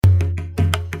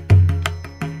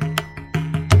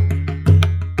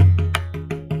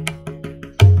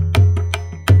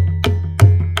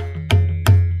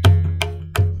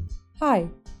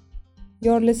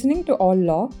You're listening to All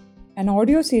Law, an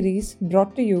audio series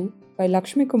brought to you by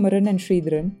Lakshmi Kumaran and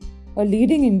Sridharan, a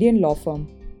leading Indian law firm.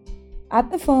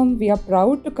 At the firm, we are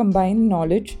proud to combine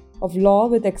knowledge of law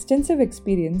with extensive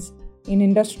experience in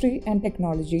industry and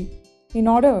technology in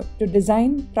order to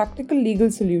design practical legal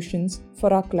solutions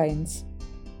for our clients.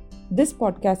 This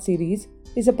podcast series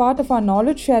is a part of our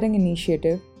knowledge sharing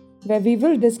initiative where we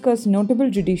will discuss notable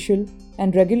judicial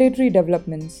and regulatory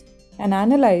developments and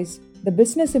analyze the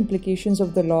business implications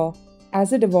of the law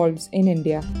as it evolves in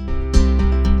India.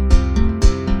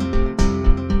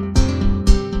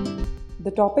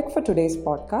 The topic for today's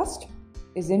podcast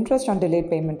is interest on delayed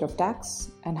payment of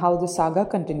tax and how the saga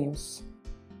continues.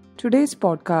 Today's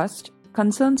podcast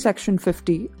concerns Section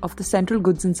 50 of the Central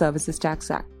Goods and Services Tax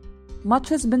Act. Much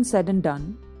has been said and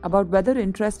done about whether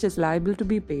interest is liable to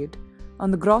be paid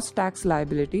on the gross tax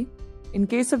liability in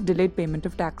case of delayed payment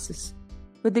of taxes.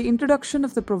 With the introduction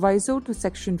of the proviso to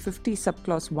Section 50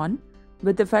 Subclause 1,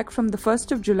 with effect from the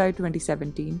 1st of July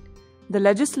 2017, the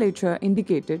legislature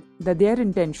indicated that their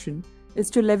intention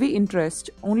is to levy interest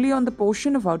only on the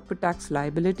portion of output tax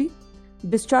liability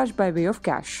discharged by way of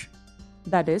cash,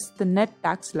 that is, the net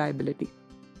tax liability.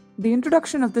 The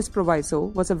introduction of this proviso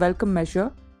was a welcome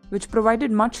measure which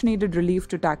provided much-needed relief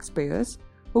to taxpayers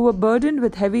who were burdened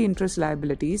with heavy interest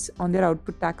liabilities on their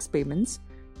output tax payments,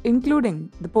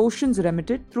 including the portions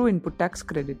remitted through input tax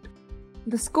credit.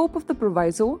 The scope of the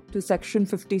proviso to Section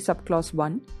 50 Subclause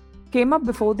 1 came up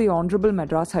before the Honorable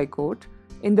Madras High Court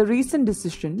in the recent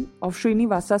decision of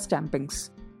Srinivasa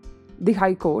Stampings. The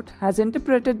High Court has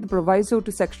interpreted the proviso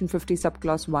to Section 50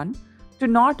 Subclause 1 to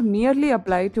not merely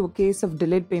apply to a case of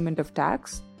delayed payment of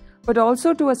tax, but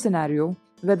also to a scenario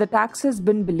where the tax has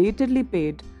been belatedly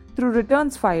paid through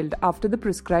returns filed after the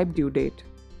prescribed due date.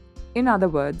 In other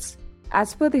words,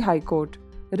 as per the High Court,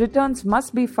 returns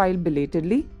must be filed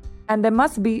belatedly and there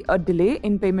must be a delay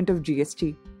in payment of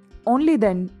GST. Only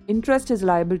then, interest is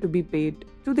liable to be paid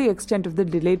to the extent of the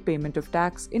delayed payment of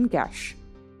tax in cash.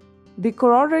 The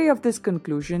corollary of this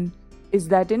conclusion is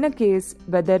that in a case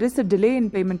where there is a delay in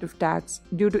payment of tax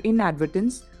due to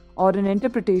inadvertence or an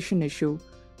interpretation issue,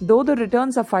 though the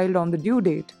returns are filed on the due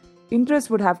date, interest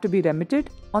would have to be remitted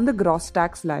on the gross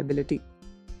tax liability.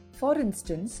 For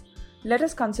instance, let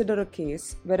us consider a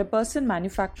case where a person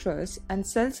manufactures and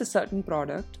sells a certain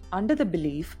product under the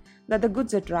belief that the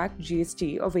goods attract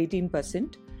GST of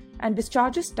 18% and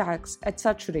discharges tax at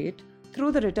such rate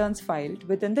through the returns filed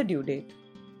within the due date.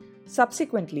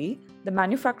 Subsequently, the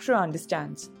manufacturer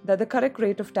understands that the correct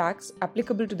rate of tax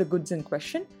applicable to the goods in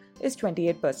question is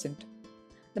 28%.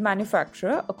 The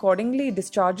manufacturer accordingly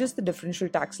discharges the differential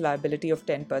tax liability of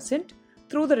 10%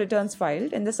 through the returns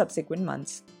filed in the subsequent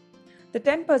months. The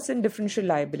 10% differential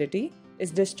liability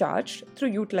is discharged through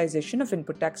utilization of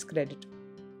input tax credit.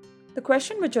 The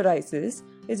question which arises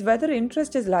is whether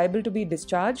interest is liable to be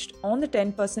discharged on the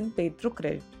 10% paid through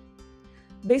credit.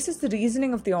 Basis the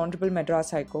reasoning of the Honorable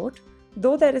Madras High Court,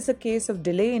 though there is a case of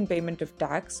delay in payment of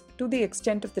tax to the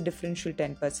extent of the differential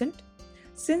 10%,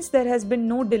 since there has been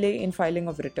no delay in filing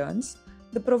of returns,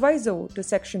 the proviso to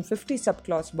Section 50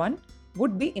 Subclause 1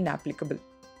 would be inapplicable.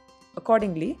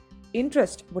 Accordingly,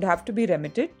 interest would have to be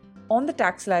remitted on the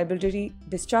tax liability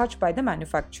discharged by the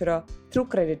manufacturer through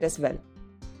credit as well.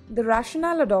 The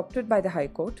rationale adopted by the High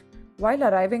Court while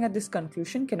arriving at this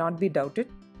conclusion cannot be doubted,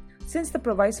 since the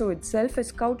proviso itself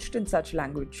is couched in such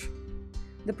language.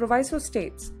 The proviso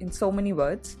states, in so many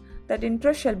words, that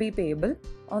interest shall be payable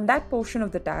on that portion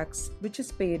of the tax which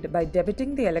is paid by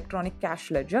debiting the electronic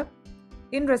cash ledger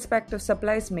in respect of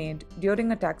supplies made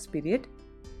during a tax period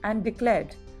and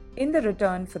declared in the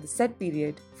return for the said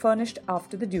period furnished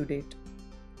after the due date.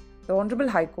 The Honorable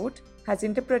High Court has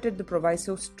interpreted the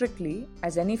proviso strictly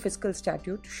as any fiscal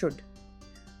statute should.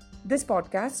 This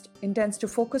podcast intends to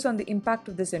focus on the impact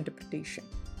of this interpretation.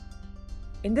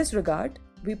 In this regard,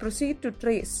 we proceed to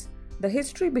trace the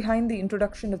history behind the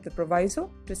introduction of the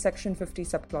proviso to Section 50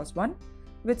 Subclause 1,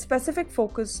 with specific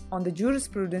focus on the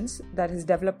jurisprudence that has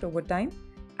developed over time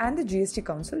and the GST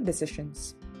Council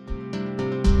decisions.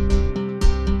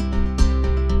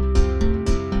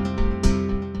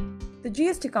 The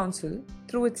GST Council,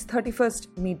 through its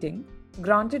 31st meeting,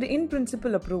 granted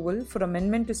in-principle approval for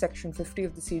amendment to Section 50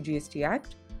 of the CGST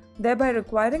Act, thereby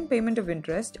requiring payment of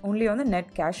interest only on the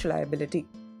net cash liability.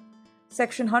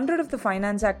 Section 100 of the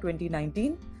Finance Act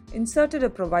 2019 inserted a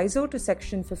proviso to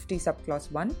Section 50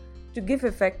 Subclause 1 to give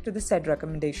effect to the said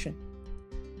recommendation.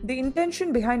 The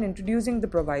intention behind introducing the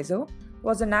proviso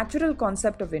was a natural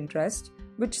concept of interest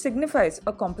which signifies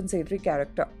a compensatory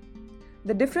character.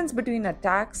 The difference between a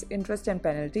tax, interest and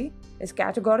penalty is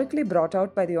categorically brought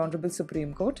out by the Honorable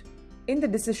Supreme Court, in the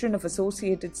decision of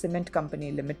Associated Cement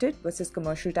Company Limited versus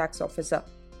Commercial Tax Officer.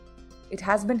 It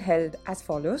has been held as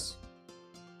follows.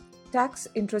 Tax,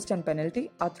 interest and penalty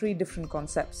are three different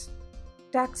concepts.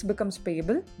 Tax becomes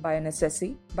payable by an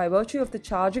assessee by virtue of the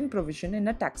charging provision in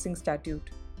a taxing statute.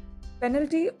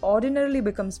 Penalty ordinarily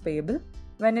becomes payable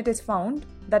when it is found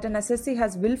that an assessee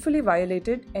has willfully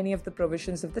violated any of the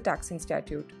provisions of the taxing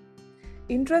statute.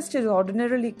 Interest is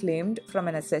ordinarily claimed from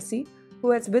an assessee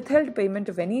who has withheld payment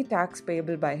of any tax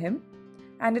payable by him,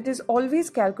 and it is always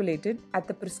calculated at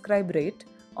the prescribed rate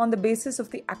on the basis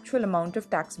of the actual amount of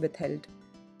tax withheld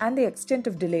and the extent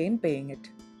of delay in paying it.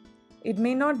 It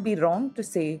may not be wrong to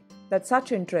say that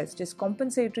such interest is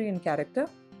compensatory in character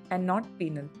and not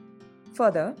penal.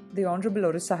 Further, the Honorable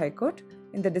Orissa High Court,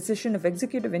 in the decision of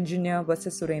Executive Engineer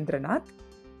versus Surendranath,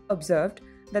 observed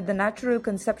that the natural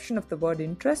conception of the word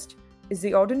interest is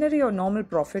the ordinary or normal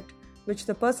profit which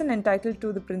the person entitled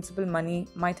to the principal money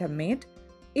might have made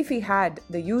if he had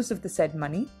the use of the said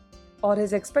money, or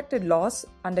his expected loss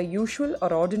under usual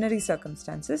or ordinary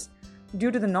circumstances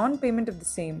due to the non-payment of the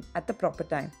same at the proper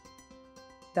time.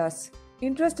 Thus,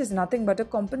 interest is nothing but a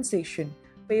compensation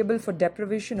payable for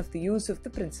deprivation of the use of the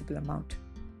principal amount.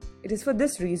 It is for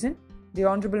this reason the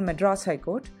Honorable Madras High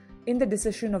Court, in the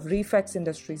decision of Refex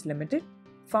Industries Limited,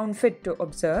 found fit to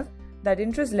observe that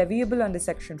interest leviable under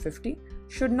Section 50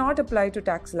 should not apply to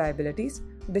tax liabilities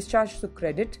discharged to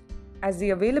credit, as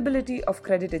the availability of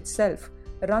credit itself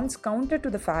runs counter to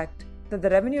the fact that the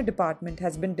Revenue Department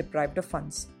has been deprived of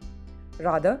funds.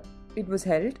 Rather, it was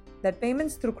held that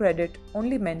payments through credit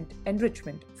only meant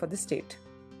enrichment for the state.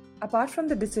 Apart from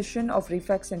the decision of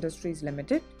Refex Industries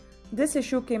Limited, this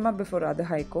issue came up before other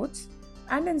high courts,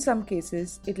 and in some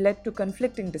cases it led to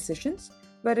conflicting decisions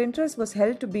where interest was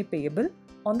held to be payable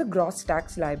on the gross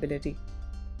tax liability.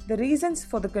 The reasons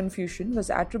for the confusion was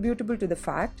attributable to the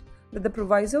fact that the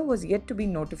proviso was yet to be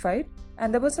notified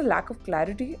and there was a lack of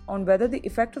clarity on whether the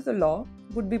effect of the law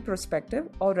would be prospective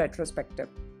or retrospective.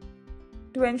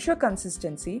 To ensure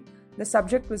consistency, the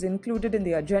subject was included in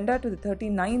the agenda to the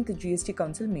 39th GST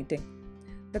Council meeting.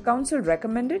 The Council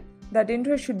recommended that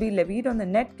interest should be levied on the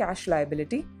net cash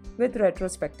liability with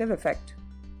retrospective effect.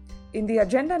 In the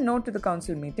agenda note to the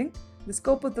Council meeting, the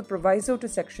scope of the proviso to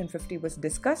Section 50 was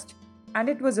discussed, and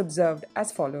it was observed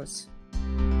as follows.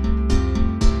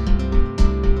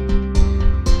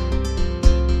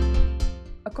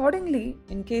 Accordingly,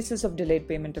 in cases of delayed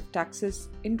payment of taxes,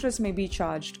 interest may be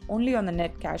charged only on the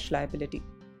net cash liability,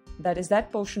 that is,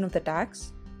 that portion of the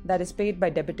tax that is paid by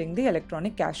debiting the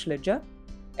electronic cash ledger,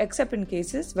 except in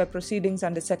cases where proceedings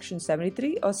under Section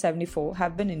 73 or 74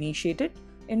 have been initiated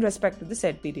in respect of the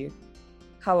said period.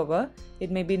 However,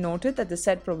 it may be noted that the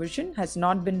said provision has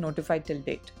not been notified till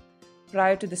date.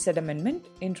 Prior to the said amendment,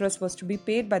 interest was to be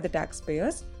paid by the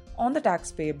taxpayers on the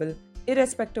tax payable,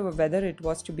 irrespective of whether it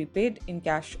was to be paid in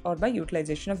cash or by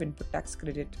utilization of input tax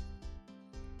credit.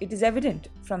 It is evident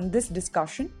from this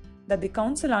discussion that the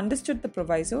Council understood the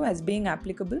proviso as being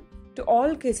applicable to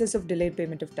all cases of delayed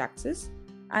payment of taxes,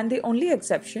 and the only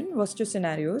exception was to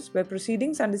scenarios where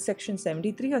proceedings under Section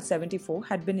 73 or 74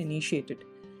 had been initiated.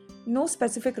 No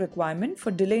specific requirement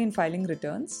for delay in filing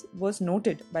returns was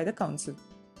noted by the Council.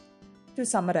 To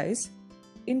summarize,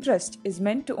 interest is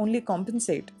meant to only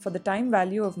compensate for the time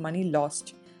value of money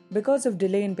lost because of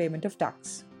delay in payment of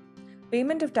tax.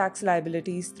 Payment of tax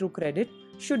liabilities through credit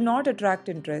should not attract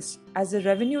interest, as the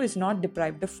revenue is not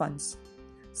deprived of funds,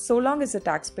 so long as the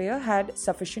taxpayer had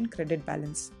sufficient credit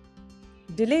balance.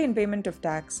 Delay in payment of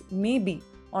tax may be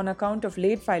on account of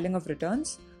late filing of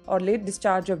returns or late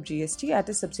discharge of GST at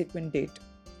a subsequent date,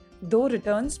 though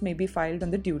returns may be filed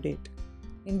on the due date.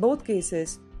 In both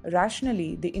cases,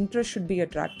 rationally, the interest should be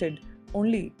attracted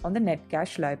only on the net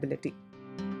cash liability.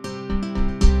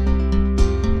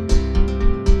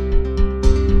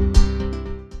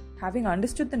 Having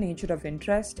understood the nature of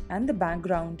interest and the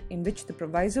background in which the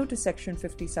proviso to Section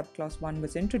 50 subclause 1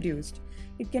 was introduced,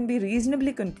 it can be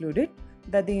reasonably concluded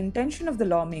that the intention of the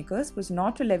lawmakers was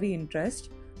not to levy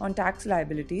interest on tax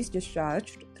liabilities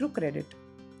discharged through credit.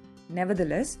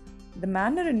 Nevertheless, the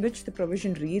manner in which the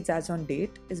provision reads as on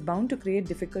date is bound to create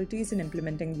difficulties in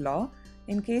implementing law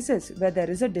in cases where there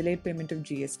is a delayed payment of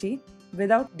GST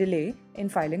without delay in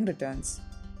filing returns.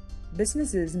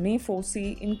 Businesses may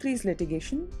foresee increased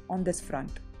litigation on this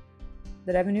front.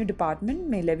 The Revenue Department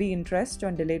may levy interest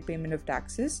on delayed payment of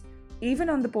taxes, even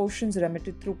on the portions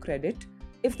remitted through credit,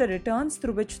 if the returns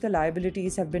through which the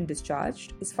liabilities have been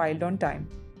discharged is filed on time.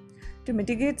 To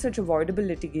mitigate such avoidable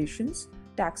litigations,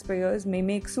 taxpayers may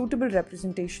make suitable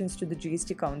representations to the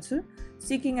GST Council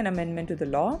seeking an amendment to the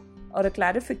law or a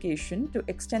clarification to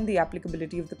extend the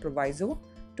applicability of the proviso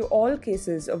to all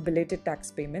cases of belated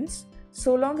tax payments,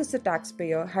 so long as the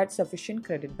taxpayer had sufficient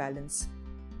credit balance.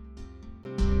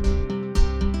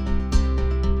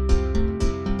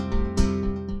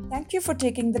 Thank you for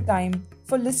taking the time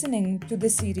for listening to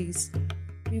this series.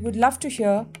 We would love to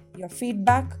hear your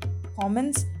feedback,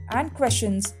 comments, and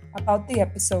questions about the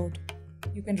episode.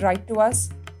 You can write to us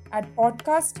at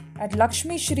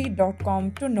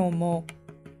podcast@lakshmishri.com to know more.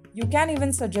 You can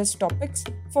even suggest topics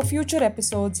for future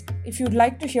episodes if you'd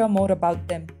like to hear more about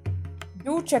them.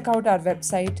 Do check out our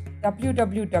website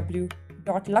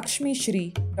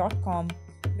www.lakshmishri.com,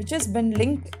 which has been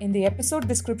linked in the episode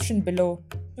description below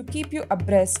to keep you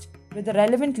abreast with the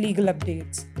relevant legal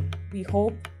updates. We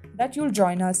hope that you'll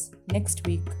join us next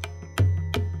week.